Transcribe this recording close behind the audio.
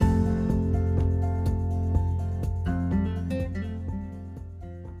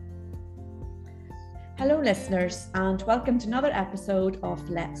Hello listeners, and welcome to another episode of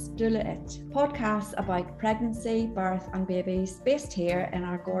Let's Doula It, podcast about pregnancy, birth and babies based here in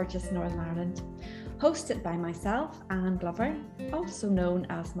our gorgeous Northern Ireland. Hosted by myself, Anne Glover, also known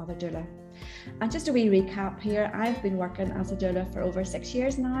as Mother Doula. And just a wee recap here, I've been working as a doula for over 6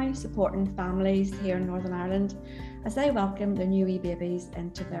 years now, supporting families here in Northern Ireland as they welcome their new wee babies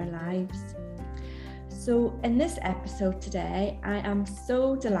into their lives. So in this episode today, I am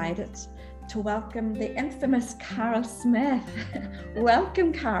so delighted to welcome the infamous Carol Smith.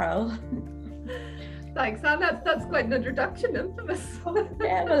 Welcome, Carol. Thanks, Anne. That's quite an introduction, infamous.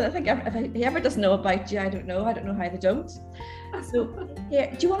 Yeah, well, I think if he ever doesn't know about you, I don't know how they don't. So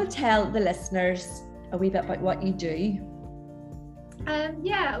here, do you want to tell the listeners a wee bit about what you do?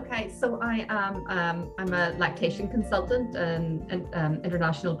 Okay. So I am I'm a lactation consultant and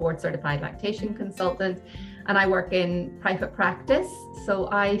international board certified lactation consultant, and I work in private practice. So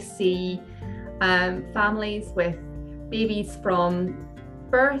I see families with babies from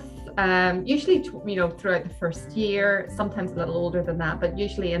birth, usually throughout the first year, sometimes a little older than that, but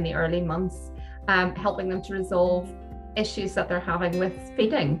usually in the early months, helping them to resolve issues that they're having with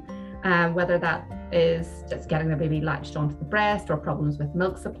feeding, whether that is just getting the baby latched onto the breast, or problems with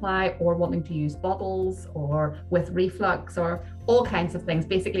milk supply, or wanting to use bottles, or with reflux, or all kinds of things,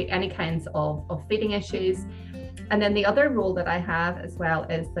 basically any kinds of feeding issues. And then the other role that I have as well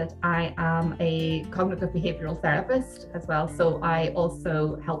is that I am a cognitive behavioral therapist as well. So I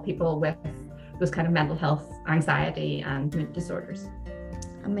also help people with those kind of mental health, anxiety and mood disorders.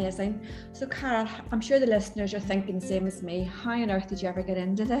 Amazing. So Carol, I'm sure the listeners are thinking the same as me. How on earth did you ever get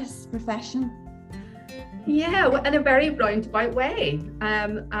into this profession? Yeah, well, in a very roundabout way.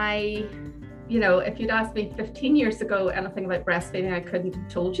 If you'd asked me 15 years ago anything about breastfeeding, I couldn't have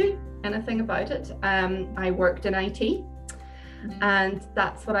told you anything about it. I worked in IT, and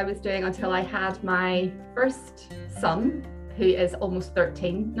that's what I was doing until I had my first son, who is almost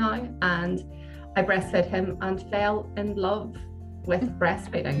 13 now, and I breastfed him and fell in love with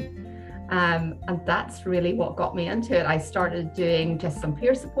breastfeeding. And that's really what got me into it. I started doing just some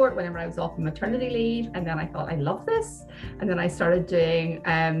peer support whenever I was off on maternity leave, and then I thought, I love this. And then I started doing,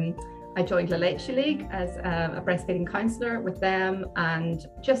 I joined La Leche League as a breastfeeding counsellor with them, and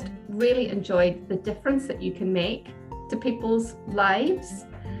just really enjoyed the difference that you can make to people's lives.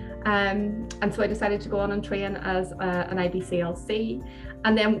 And so I decided to go on and train as an IBCLC.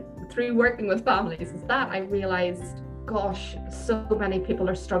 And then through working with families as that, I realised, gosh, so many people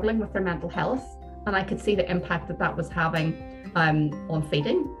are struggling with their mental health, and I could see the impact that was having on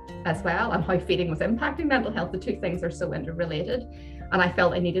feeding as well, and how feeding was impacting mental health. The two things are so interrelated, and I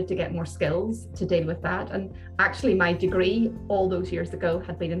felt I needed to get more skills to deal with that. And actually my degree all those years ago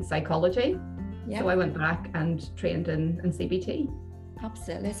had been in psychology. So I went back and trained in CBT.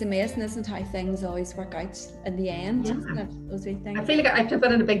 Absolutely. It's amazing, isn't it, how things always work out in the end, isn't it? Those wee things. I feel like I've just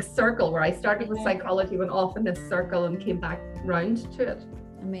been in a big circle where I started with psychology, went off in this circle and came back round to it.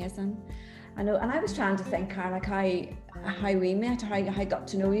 Amazing. I know, and I was trying to think, Carl, like how we met, how I got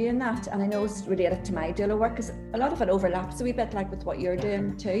to know you in that, and I know it's related to my doula work, because a lot of it overlaps a wee bit like with what you're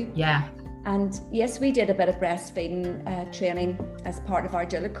doing too. Yeah. And yes, we did a bit of breastfeeding training as part of our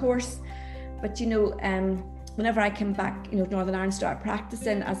doula course, but whenever I came back, to Northern Ireland, started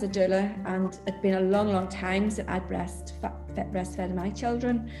practicing as a doula, and it'd been a long, long time since I'd breastfed my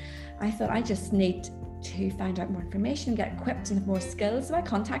children. I thought I just need to find out more information, get equipped and have more skills. So I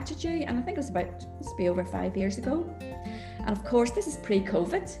contacted you, and I think it must be over 5 years ago. And of course, this is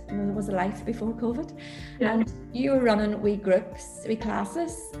pre-COVID. There was a life before COVID. Yeah. And you were running wee groups, wee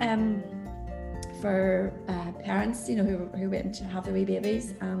classes for parents, who went to have the wee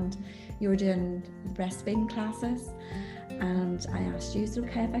babies, and you were doing breastfeeding classes. And I asked you, is it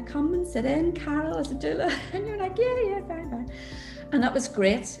okay if I come and sit in, Carol, as a doula? And you're like, yeah, fine. And that was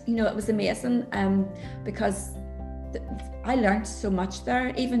great. It was amazing because I learned so much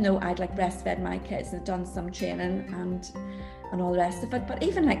there, even though I'd breastfed my kids and done some training and all the rest of it. But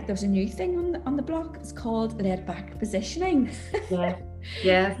even there's a new thing on the block. It's called laid back positioning.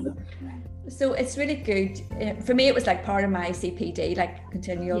 Yeah. So it's really good. For me, it was part of my CPD,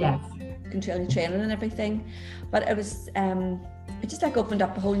 continual training and everything. But it was, it just opened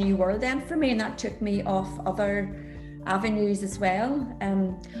up a whole new world then for me, and that took me off other avenues as well.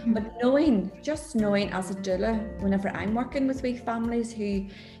 But knowing as a doula, whenever I'm working with wee families who,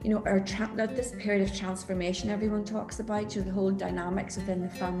 are at this period of transformation everyone talks about, the whole dynamics within the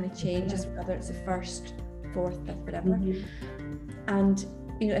family changes, whether it's the first, fourth, fifth, whatever. And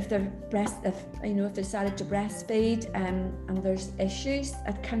if they're if they decided to breastfeed and there's issues,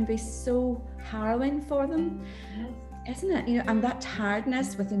 it can be so harrowing for them, isn't it? And that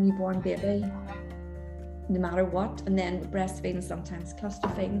tiredness with a newborn baby no matter what. And then breastfeeding, sometimes cluster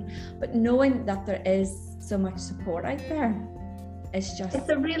feeding, but knowing that there is so much support out there, it's just, it's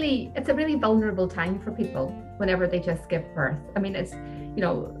a really vulnerable time for people whenever they just give birth. I mean, it's, you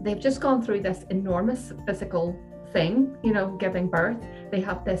know, they've just gone through this enormous physical thing, you know, giving birth. They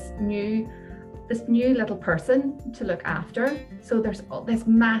have this new little person to look after. So there's all this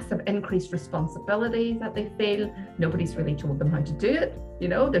massive increased responsibility that they feel. Nobody's really told them how to do it. You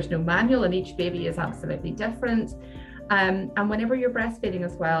know, there's no manual, and each baby is absolutely different. And whenever you're breastfeeding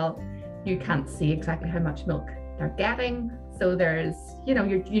as well, you can't see exactly how much milk they're getting. So there's, you know,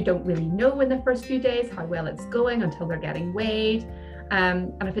 you don't really know in the first few days how well it's going until they're getting weighed.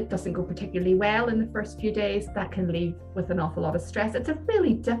 And if it doesn't go particularly well in the first few days, that can leave with an awful lot of stress. It's a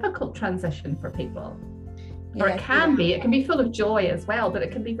really difficult transition for people. Or it can be. It can be full of joy as well, but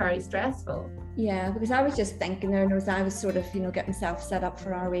it can be very stressful. Yeah, because I was just thinking there, and as I was sort of, you know, getting myself set up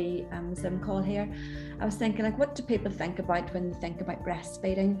for our wee Zoom call here, I was thinking, like, what do people think about when they think about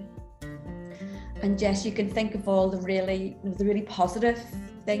breastfeeding? And Jess, you can think of all the really positive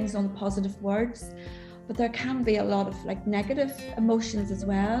things, on positive words, but there can be a lot of like negative emotions as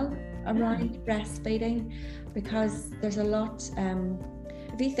well around breastfeeding, because there's a lot,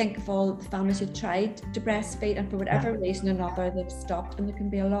 if you think of all the families who tried to breastfeed and for whatever reason or another they've stopped, and there can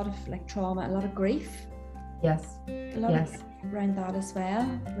be a lot of like trauma, a lot of grief. Yes. A lot of around that as well,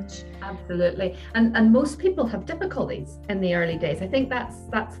 which absolutely, and most people have difficulties in the early days. I think that's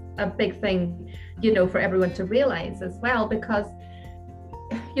a big thing, you know, for everyone to realize as well, because,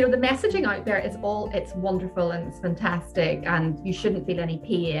 you know, the messaging out there is it's wonderful and it's fantastic and you shouldn't feel any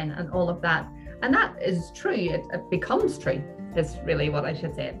pain and all of that, and that is true. It becomes true, is really what I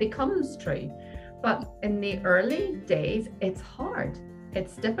should say. It becomes true, but in the early days it's hard.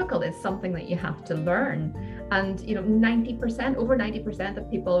 It's difficult. It's something that you have to learn. And, you know, over 90%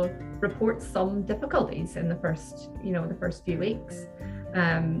 of people report some difficulties in the first few weeks.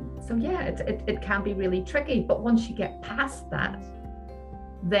 So yeah, it can be really tricky, but once you get past that,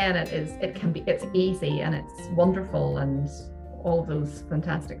 then it's easy and it's wonderful and all those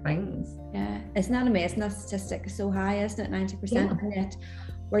fantastic things. Yeah, isn't that amazing? That statistic is so high, isn't it? 90%. Yeah. And yet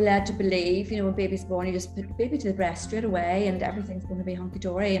we're led to believe, you know, when baby's born, you just put the baby to the breast straight away and everything's going to be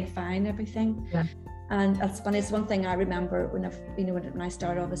hunky-dory and fine, everything. Yeah. And that's funny. It's one thing I remember when I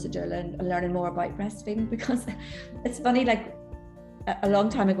started off as a doula and learning more about breastfeeding, because it's funny, like a long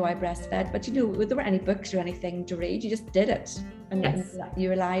time ago I breastfed, but, you know, there weren't any books or anything to read. You just did it. And yes.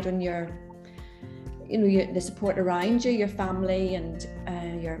 You relied on the support around you, your family and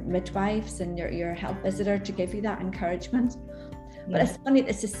your midwives and your health visitor to give you that encouragement. But it's funny,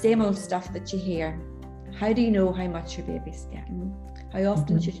 it's the same old stuff that you hear. How do you know how much your baby's getting? How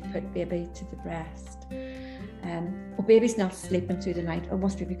often should you put baby to the breast? Baby's not sleeping through the night. It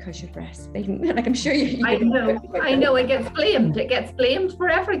must be because you're breastfeeding. Like, I'm sure you I know. It gets blamed. It gets blamed for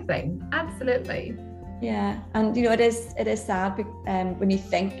everything. Absolutely. Yeah, and you know, it is sad when you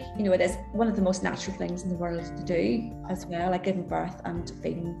think, you know, it is one of the most natural things in the world to do as well, like giving birth and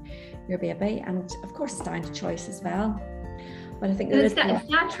feeding your baby, and of course it's down to choice as well. But I think it's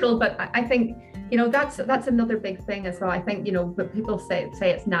natural, but I think, you know, that's another big thing as well. I think, you know, but people say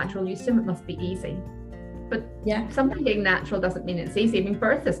it's natural, you assume it must be easy, but yeah, something being natural doesn't mean it's easy. I mean,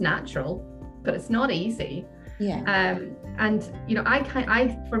 birth is natural, but it's not easy. Yeah. And you know,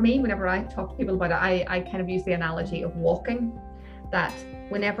 for me, whenever I talk to people about it, I kind of use the analogy of walking. That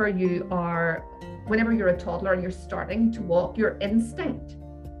whenever you're a toddler and you're starting to walk, your instinct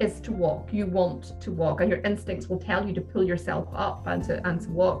is to walk. You want to walk, and your instincts will tell you to pull yourself up and to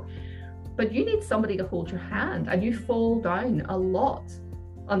walk. But you need somebody to hold your hand, and you fall down a lot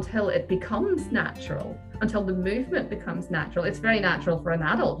until it becomes natural, until the movement becomes natural. It's very natural for an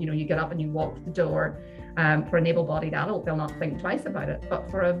adult. You know, you get up and you walk to the door. For an able-bodied adult, they'll not think twice about it.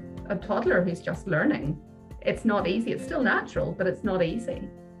 But for a toddler who's just learning, it's not easy. It's still natural, but it's not easy.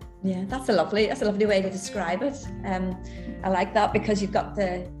 Yeah, that's a lovely way to describe it. I like that, because you've got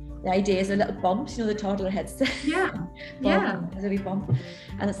the ideas of little bumps, you know, the toddler hits. Yeah. There's a wee bump.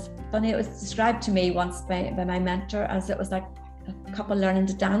 And it's funny, it was described to me once by my mentor as it was like a couple learning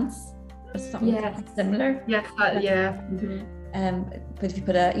to dance or something similar. Yes, yeah. Mm-hmm. But if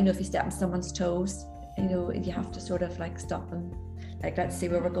you step on someone's toes, you know, you have to sort of like stop and like, let's see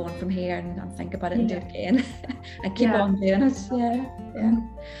where we're going from here, and think about it and do it again and keep on doing it. Yeah.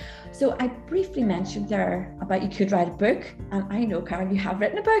 So I briefly mentioned there about you could write a book, and I know, Carol, you have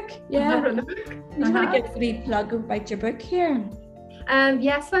written a book. Yeah. I have written a book. You want to give a wee plug about your book here?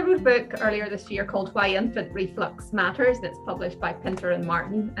 Yes, I wrote a book earlier this year called Why Infant Reflux Matters, and it's published by Pinter and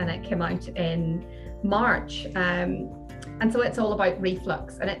Martin, and it came out in March. And so it's all about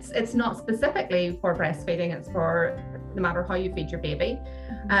reflux, and it's not specifically for breastfeeding, it's for no matter how you feed your baby.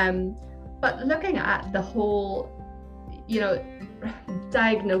 But looking at the whole,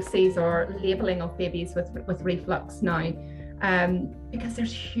 diagnoses or labeling of babies with reflux now, because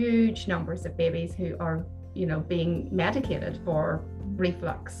there's huge numbers of babies who are, being medicated for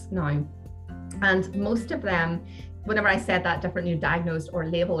reflux now. And most of them, whenever I said that different, diagnosed or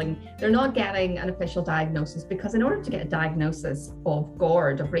labeling, they're not getting an official diagnosis, because in order to get a diagnosis of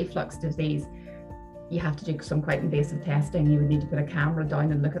GORD, of reflux disease, you have to do some quite invasive testing. You would need to put a camera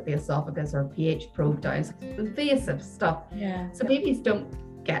down and look at the esophagus, or a pH probe down. So invasive stuff. Yeah. So babies don't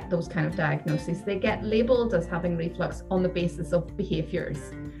get those kind of diagnoses. They get labeled as having reflux on the basis of behaviors.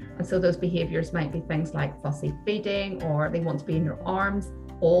 And so those behaviors might be things like fussy feeding, or they want to be in your arms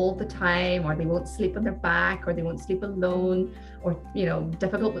all the time, or they won't sleep on their back, or they won't sleep alone, or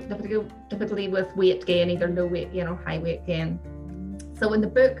difficulty with weight gain, either low weight gain or high weight gain. So in the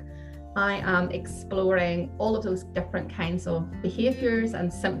book, I am exploring all of those different kinds of behaviors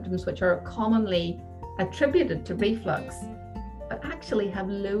and symptoms which are commonly attributed to reflux, but actually have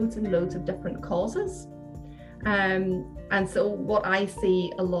loads and loads of different causes. And so what I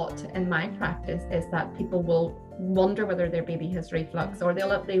see a lot in my practice is that people will wonder whether their baby has reflux, or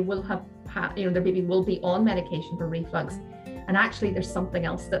they will have their baby will be on medication for reflux, and actually there's something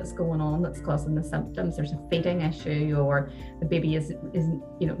else that's going on that's causing the symptoms. There's a feeding issue, or the baby is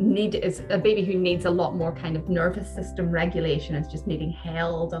a baby who needs a lot more kind of nervous system regulation. It's just needing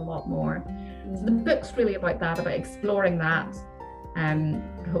held a lot more. So the book's really about that, about exploring that.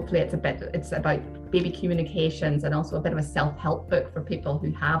 Hopefully it's about baby communications, and also a bit of a self-help book for people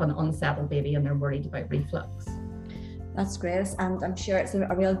who have an unsettled baby and they're worried about reflux. That's great, and I'm sure it's a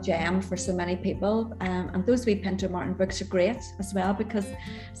real gem for so many people. And those wee Pinter Martin books are great as well, because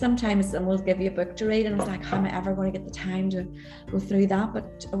sometimes someone will give you a book to read and it's like, how am I ever going to get the time to go through that?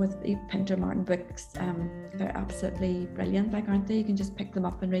 But with the Pinter Martin books, they're absolutely brilliant, aren't they? You can just pick them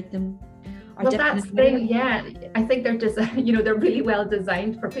up and read them. Well, that's the thing, yeah. I think they're just, they're really well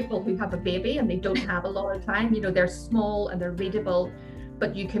designed for people who have a baby and they don't have a lot of time. They're small and they're readable,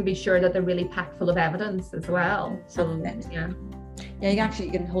 but you can be sure that they're really packed full of evidence as well. So yeah,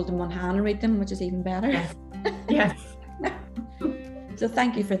 you can hold them in one hand and read them, which is even better. Yes. So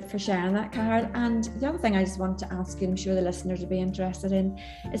thank you for sharing that, Carol. And the other thing I just want to ask you, I'm sure the listeners will be interested in,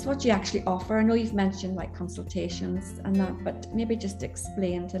 is what you actually offer. I know you've mentioned like consultations and that, but maybe just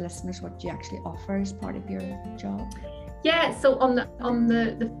explain to listeners what you actually offer as part of your job. Yeah, so on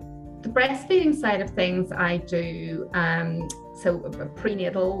the breastfeeding side of things, I do so a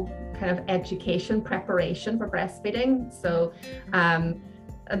prenatal kind of education preparation for breastfeeding. So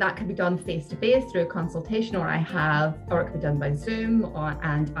and that can be done face-to-face through a consultation, or it can be done by Zoom,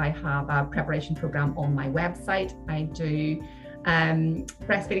 and I have a preparation program on my website. I do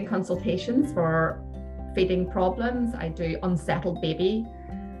breastfeeding consultations for feeding problems. I do unsettled baby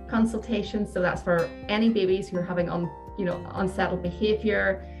consultations, so that's for any babies who are having unsettled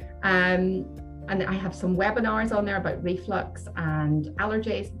behavior. And I have some webinars on there about reflux and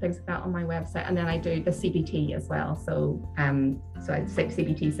allergies and things like that on my website. And then I do the CBT as well. So I do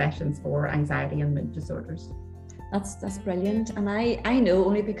CBT sessions for anxiety and mood disorders. That's brilliant. And I know,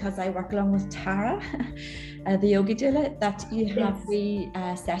 only because I work along with Tara, the yogi doula, that you have the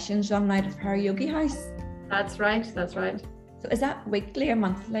sessions run out of her yogi house. That's right. So is that weekly or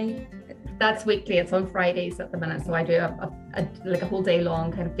monthly? That's weekly. It's on Fridays at the minute. So I do a whole day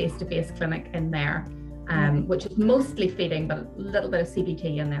long kind of face-to-face clinic in there, which is mostly feeding, but a little bit of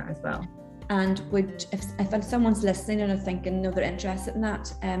CBT in there as well. And if someone's listening and are thinking, no, they're interested in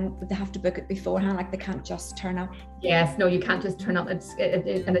that, would they have to book it beforehand? Like they can't just turn up? Yes, no, you can't just turn up.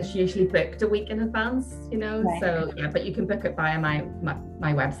 It's usually booked a week in advance, Right. So yeah, but you can book it via my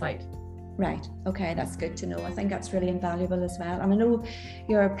website. Right. Okay, that's good to know. I think that's really invaluable as well. And I know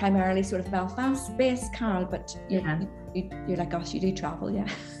you're primarily sort of Belfast-based, Carol, but you're like us. You do travel, yeah.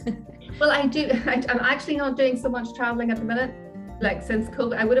 Well, I do. I'm actually not doing so much traveling at the minute. Like since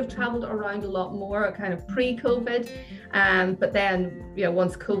COVID, I would have traveled around a lot more, kind of pre-COVID. But then,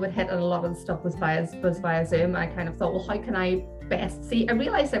 once COVID hit and a lot of the stuff was via Zoom, I kind of thought, well, how can I best see? I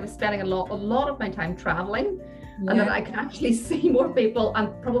realized I was spending a lot of my time traveling, and that I could actually see more people and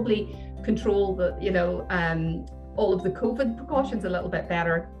probably control the all of the COVID precautions a little bit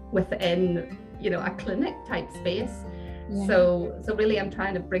better within a clinic type space. So really I'm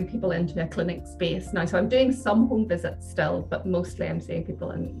trying to bring people into a clinic space now. So I'm doing some home visits still, but mostly I'm seeing people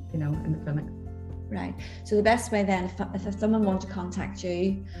in the clinic. Right. So the best way then, if someone wants to contact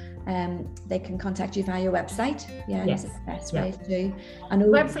you, they can contact you via your website. Yeah, yes. That's the best way to do. I know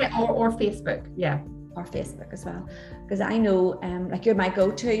website or Facebook. Yeah. or Facebook as well, because I know like you're my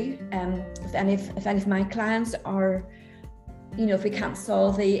go-to if any of my clients are, you know, if we can't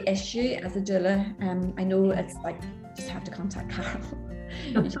solve the issue as a doula, I know it's like just have to contact Carol.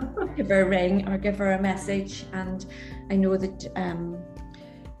 You just give her a ring or give her a message, and I know that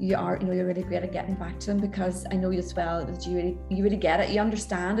you're really great at getting back to them, because I know as well that you really get it. You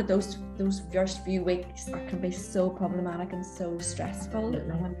understand that those first few weeks can be so problematic and so stressful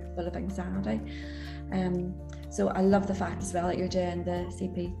and full of anxiety. So I love the fact as well that you're doing the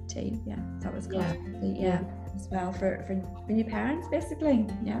CPT. Yeah, that was called. Yeah. As well for new parents, basically.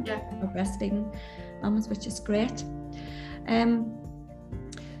 Or breastfeeding mums, which is great.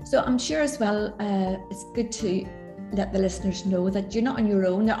 So I'm sure as well it's good to let the listeners know that you're not on your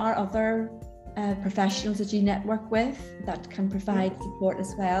own. There are other professionals that you network with that can provide support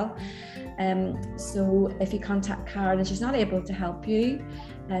as well. So if you contact Karen and she's not able to help you,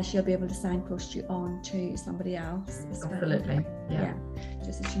 she'll be able to signpost you on to somebody else as well. Absolutely. Yeah.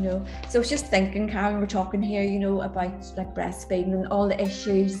 Just as you know. So I was just thinking, Karen, we're talking here, you know, about like breastfeeding and all the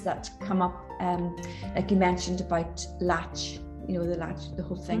issues that come up, like you mentioned about latch, you know, the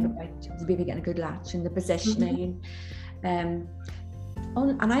whole thing about the baby getting a good latch and the positioning. And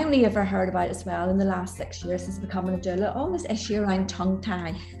I only ever heard about it as well in the last 6 years since becoming a doula, all this issue around tongue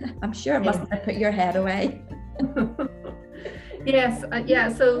tie. I'm sure it must have put your head away. Yes,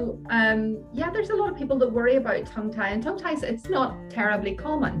 so there's a lot of people that worry about tongue tie, and tongue ties, it's not terribly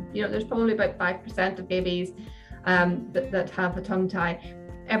common. You know, there's probably about 5% of babies that have a tongue tie.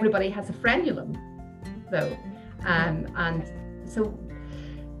 Everybody has a frenulum though, and so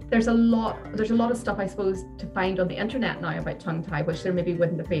there's a lot of stuff, I suppose, to find on the internet now about tongue tie, which there maybe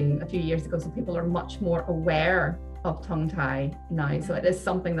wouldn't have been a few years ago. So people are much more aware of tongue tie now. So it is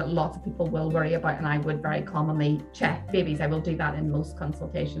something that lots of people will worry about, and I would very commonly check babies. I will do that in most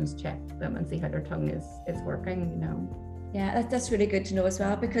consultations, check them and see how their tongue is working, you know. Yeah, that's really good to know as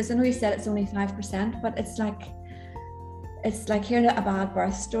well, because I know you said it's only 5%, but it's like hearing a bad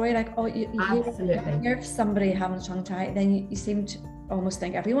birth story. Like, you hear somebody having a tongue tie, then you seem to almost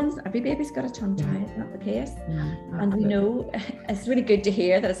think every baby's got a tongue tie. It's not the case. And we know it's really good to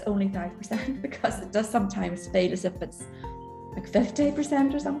hear that it's only 5%, because it does sometimes feel as if it's like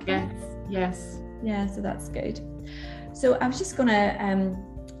 50% or something. Yes. Yeah, so that's good. So I was just gonna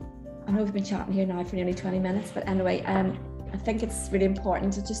I know we've been chatting here now for nearly 20 minutes, but anyway, I think it's really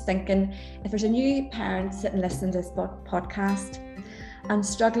important to just thinking, if there's a new parent sitting listening to this podcast and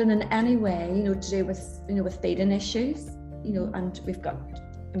struggling in any way, you know, to do with, you know, with feeding issues, you know, and we've got,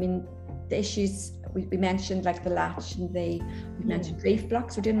 I mean, the issues we mentioned, like the latch, and we mentioned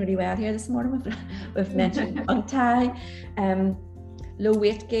reflux. We're doing really well here this morning. We've mentioned tongue tie, low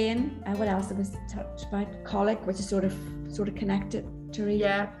weight gain. What else was touched about? Colic, which is sort of connected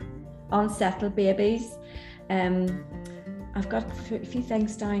to unsettled babies. I've got a few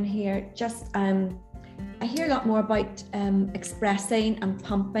things down here. Just I hear a lot more about expressing and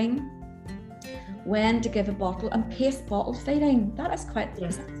pumping, when to give a bottle, and paced bottle feeding. That is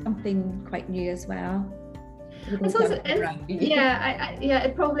something quite new as well. It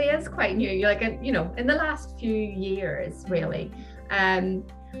probably is quite new. Like, you know, in the last few years, really, and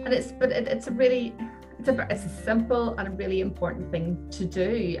it's a simple and a really important thing to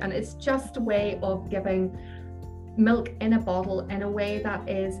do, and it's just a way of giving milk in a bottle in a way that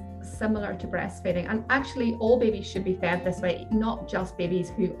is similar to breastfeeding. And actually all babies should be fed this way, not just babies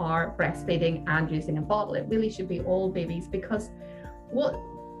who are breastfeeding and using a bottle. It really should be all babies, because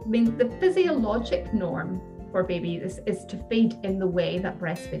the physiologic norm for babies is to feed in the way that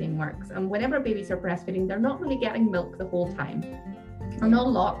breastfeeding works. And whenever babies are breastfeeding, they're not really getting milk the whole time, or not a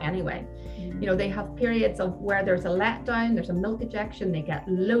lot anyway. You know, they have periods of where there's a letdown, there's a milk ejection, they get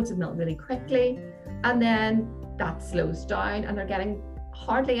loads of milk really quickly, and then that slows down and they're getting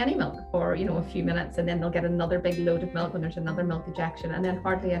hardly any milk for, you know, a few minutes, and then they'll get another big load of milk when there's another milk ejection, and then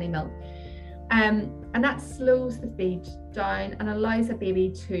hardly any milk. And that slows the feed down and allows a baby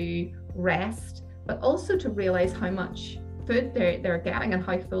to rest, but also to realize how much food they're getting and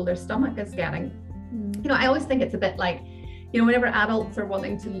how full their stomach is getting. You know, I always think it's a bit like, you know, whenever adults are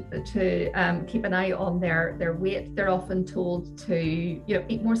wanting to keep an eye on their weight, they're often told to, you know,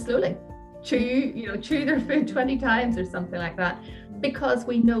 eat more slowly, chew their food 20 times or something like that, because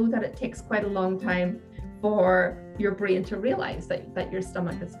we know that it takes quite a long time for your brain to realize that your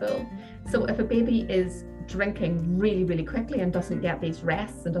stomach is full. So if a baby is drinking really, really quickly and doesn't get these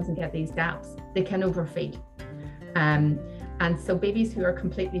rests and doesn't get these gaps, they can overfeed. And so babies who are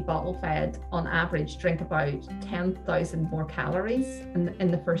completely bottle fed on average drink about 10,000 more calories in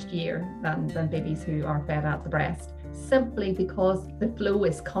the first year than babies who are fed at the breast. simply because the flow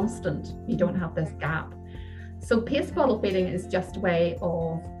is constant. You don't have this gap. So paced bottle feeding is just a way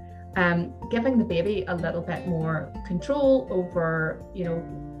of giving the baby a little bit more control over,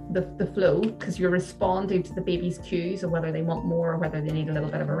 the flow, because you're responding to the baby's cues of whether they want more or whether they need a little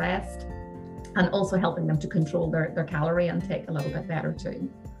bit of a rest, and also helping them to control their calorie intake a little bit better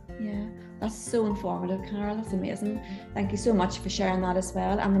too. Yeah, that's so informative, Carol. That's amazing. Thank you so much for sharing that as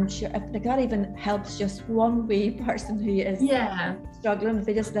well. And I'm sure if that even helps just one wee person who is struggling, if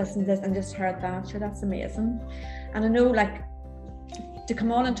they just listened to this and just heard that, sure, that's amazing. And I know, to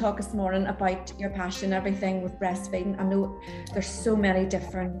come on and talk this morning about your passion, everything with breastfeeding, I know there's so many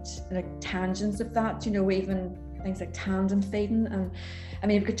different tangents of that, even things like tandem feeding. And I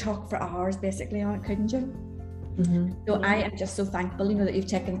mean, you could talk for hours basically on it, couldn't you? Mm-hmm. So I am just so thankful, that you've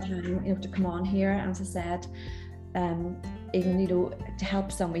taken time, to come on here, and as I said, even, to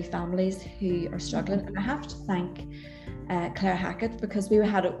help some wee families who are struggling. And I have to thank Claire Hackett, because we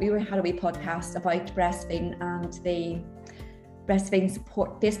had a wee podcast about breastfeeding and the breastfeeding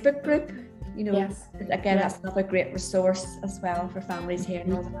support Facebook group. Yes. Again, that's another great resource as well for families here in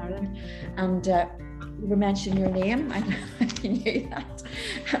Northern Ireland. And we were mentioning your name. I knew that.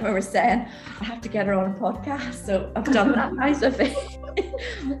 And we were saying, I have to get her on a podcast. So I've done that now. So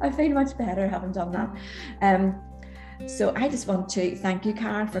I feel much better having done that. So I just want to thank you,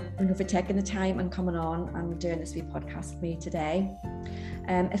 Karen, for taking the time and coming on and doing this wee podcast with me today.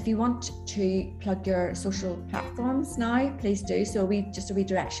 If you want to plug your social platforms now, please do. So just a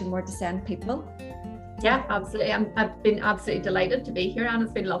redirection where to send people. Yeah, absolutely. I've been absolutely delighted to be here, and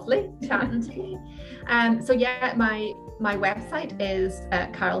it's been lovely chatting to you. So yeah, my website is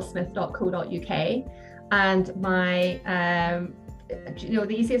carolsmith.co.uk, and my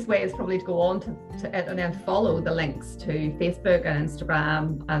the easiest way is probably to go on to it and then follow the links to Facebook and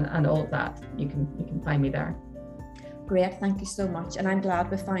Instagram and all of that. You can find me there. Great, thank you so much. And I'm glad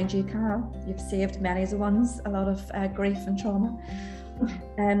we found you, Carol. You've saved many ones a lot of grief and trauma.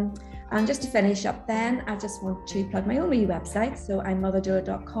 And just to finish up then, I just want to plug my own wee website. So I'm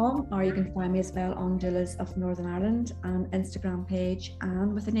motherdoula.com, or you can find me as well on Doulas of Northern Ireland and Instagram page,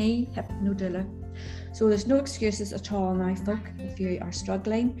 and with an E, Hypnodoula. So there's no excuses at all now, folk. If you are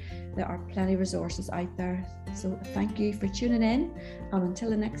struggling, there are plenty of resources out there. So thank you for tuning in, and until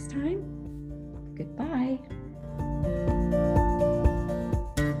the next time, goodbye.